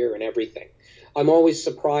acting career and everything. I'm always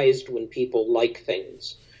surprised when people like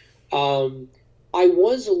things. I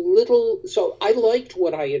liked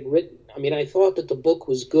what I had written. I thought that the book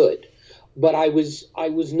was good, but I was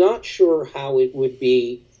not sure how it would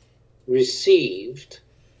be received.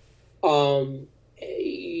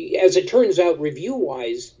 As it turns out,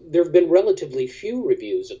 review-wise, there have been relatively few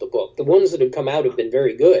reviews of the book. The ones that have come out have been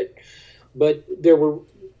very good, but there were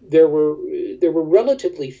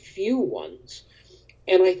relatively few ones.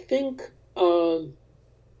 And I think I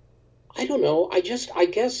don't know. I guess I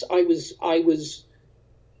was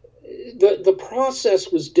the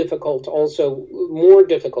process was difficult. Also, more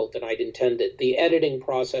difficult than I'd intended. The editing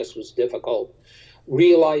process was difficult.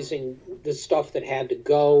 Realizing the stuff that had to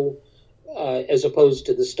go. As opposed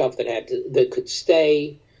to the stuff that could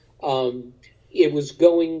stay. It was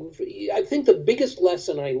going. I think the biggest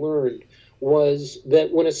lesson I learned was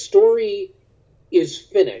that when a story is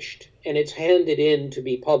finished and it's handed in to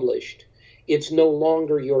be published, it's no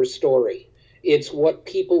longer your story. It's what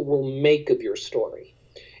people will make of your story.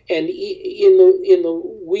 And in the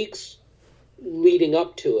weeks leading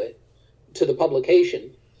up to it, to the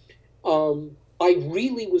publication, I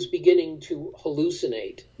really was beginning to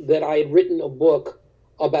hallucinate that I had written a book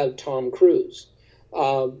about Tom Cruise,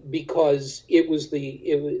 because it was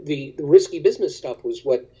the risky business stuff was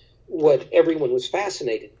what everyone was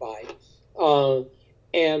fascinated by,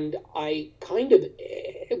 and I kind of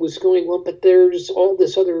was going, well, but there's all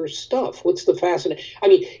this other stuff. What's the fascination?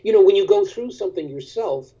 When you go through something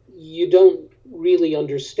yourself, you don't really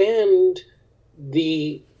understand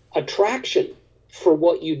the attraction for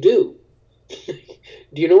what you do.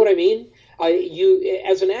 Do you know what I mean? You,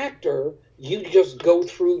 as an actor, you just go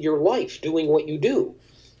through your life doing what you do,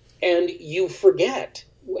 and you forget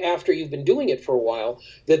after you've been doing it for a while,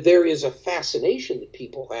 that there is a fascination that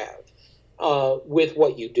people have with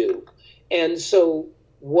what you do. And so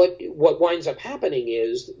what winds up happening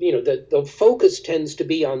is, the focus tends to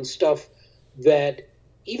be on stuff that,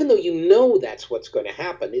 even though you know that's what's going to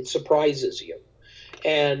happen, it surprises you.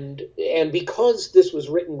 And because this was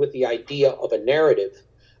written with the idea of a narrative,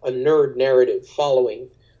 a nerd narrative following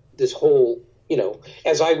this whole,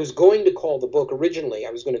 as I was going to call the book originally,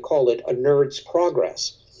 I was going to call it A Nerd's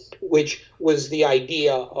Progress, which was the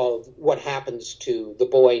idea of what happens to the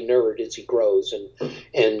boy nerd as he grows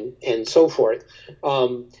and so forth.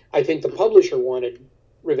 I think the publisher wanted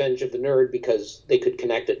Revenge of the Nerd because they could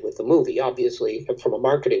connect it with the movie, obviously, from a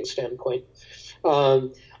marketing standpoint.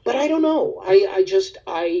 But I don't know. I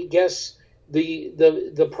guess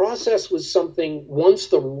the process was something, once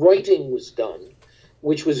the writing was done,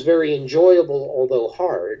 which was very enjoyable, although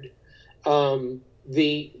hard,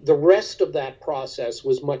 the rest of that process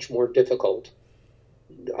was much more difficult,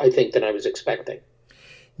 I think, than I was expecting.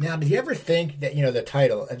 Now, did you ever think that, the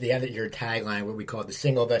title at the end of your tagline, what we call The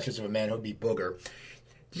Single Adventures of a Man Who Would Be Booger,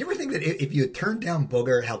 did you ever think that if you had turned down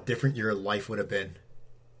Booger, how different your life would have been?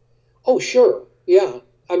 Oh, sure. Yeah.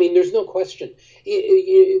 I mean, there's no question.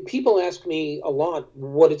 People ask me a lot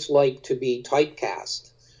what it's like to be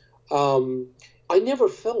typecast. I never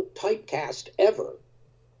felt typecast ever,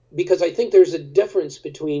 because I think there's a difference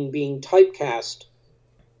between being typecast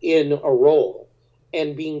in a role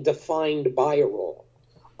and being defined by a role.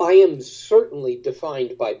 I am certainly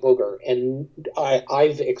defined by Booger, and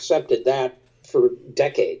I've accepted that for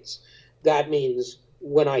decades. That means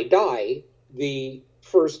when I die, the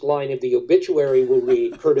first line of the obituary will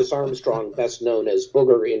read Curtis Armstrong, best known as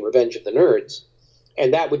Booger in Revenge of the Nerds.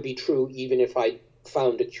 And that would be true even if I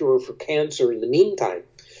found a cure for cancer in the meantime.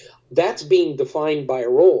 That's being defined by a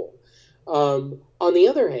role. On the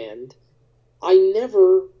other hand, I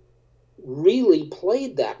never really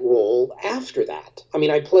played that role after that. I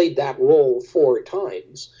mean, I played that role 4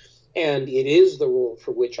 times, and it is the role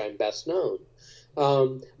for which I'm best known.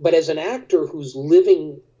 But as an actor who's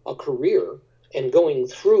living a career and going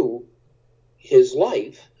through his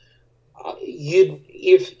life,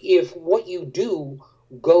 if what you do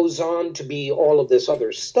goes on to be all of this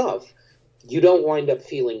other stuff, you don't wind up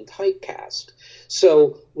feeling typecast.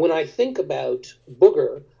 So when I think about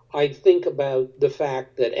Booger, I think about the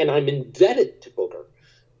fact that, and I'm indebted to Booger,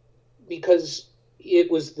 because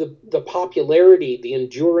it was the popularity, the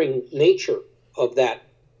enduring nature of that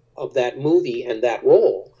movie and that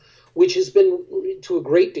role, which has been, to a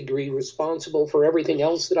great degree, responsible for everything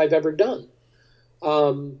else that I've ever done.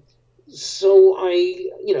 So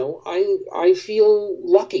I feel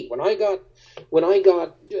lucky when I got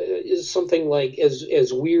something like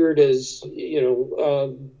as weird as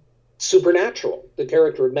Supernatural, the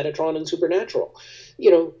character of Metatron in Supernatural.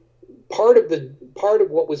 Part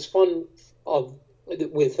of what was fun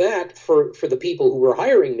with that for the people who were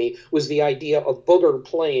hiring me was the idea of Booger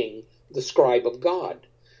playing the scribe of God.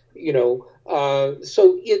 So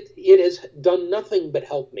it has done nothing but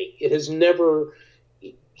help me. It has never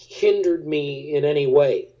hindered me in any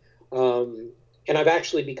way. And I've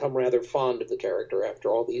actually become rather fond of the character after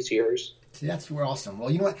all these years. See, that's awesome. Well,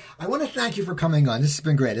 you know what? I want to thank you for coming on. This has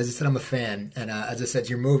been great. As I said, I'm a fan. And as I said,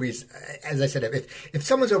 your movies, as I said, if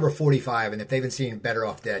someone's over 45 and if they haven't seen Better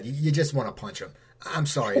Off Dead, you just want to punch them. I'm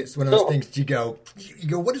sorry. It's one of those things you go,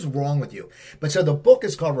 what is wrong with you? But so the book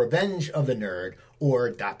is called Revenge of the Nerd, or ...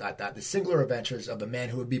 The Singular Adventures of the Man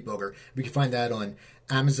Who Would Be Booger. We can find that on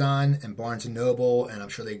Amazon and Barnes & Noble, and I'm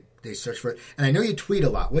sure they search for it. And I know you tweet a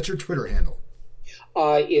lot. What's your Twitter handle?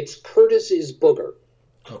 It's Curtis is Booger.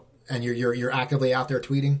 Oh, and you're actively out there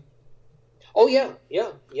tweeting? Oh, yeah.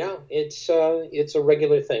 It's a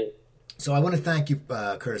regular thing. So I want to thank you,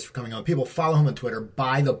 Curtis, for coming on. People, follow him on Twitter.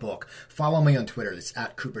 Buy the book. Follow me on Twitter. It's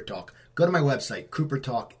at Cooper Talk. Go to my website,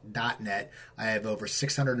 coopertalk.net. I have over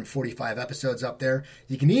 645 episodes up there.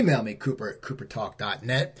 You can email me,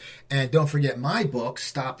 cooper@coopertalk.net. And don't forget my book,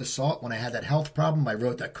 Stop the Salt. When I had that health problem, I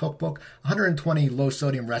wrote that cookbook, 120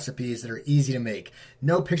 low-sodium recipes that are easy to make.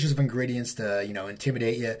 No pictures of ingredients to,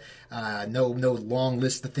 intimidate you. No long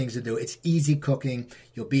list of things to do. It's easy cooking.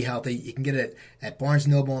 You'll be healthy. You can get it at Barnes &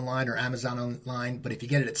 Noble online or Amazon online. But if you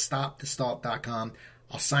get it at stopthesalt.com,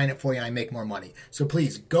 I'll sign it for you and I make more money. So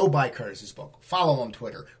please go buy Curtis's book. Follow him on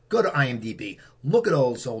Twitter. Go to IMDb. Look at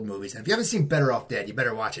all those old movies. And if you haven't seen Better Off Dead, you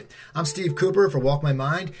better watch it. I'm Steve Cooper for Walk My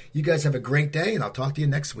Mind. You guys have a great day, and I'll talk to you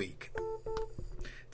next week.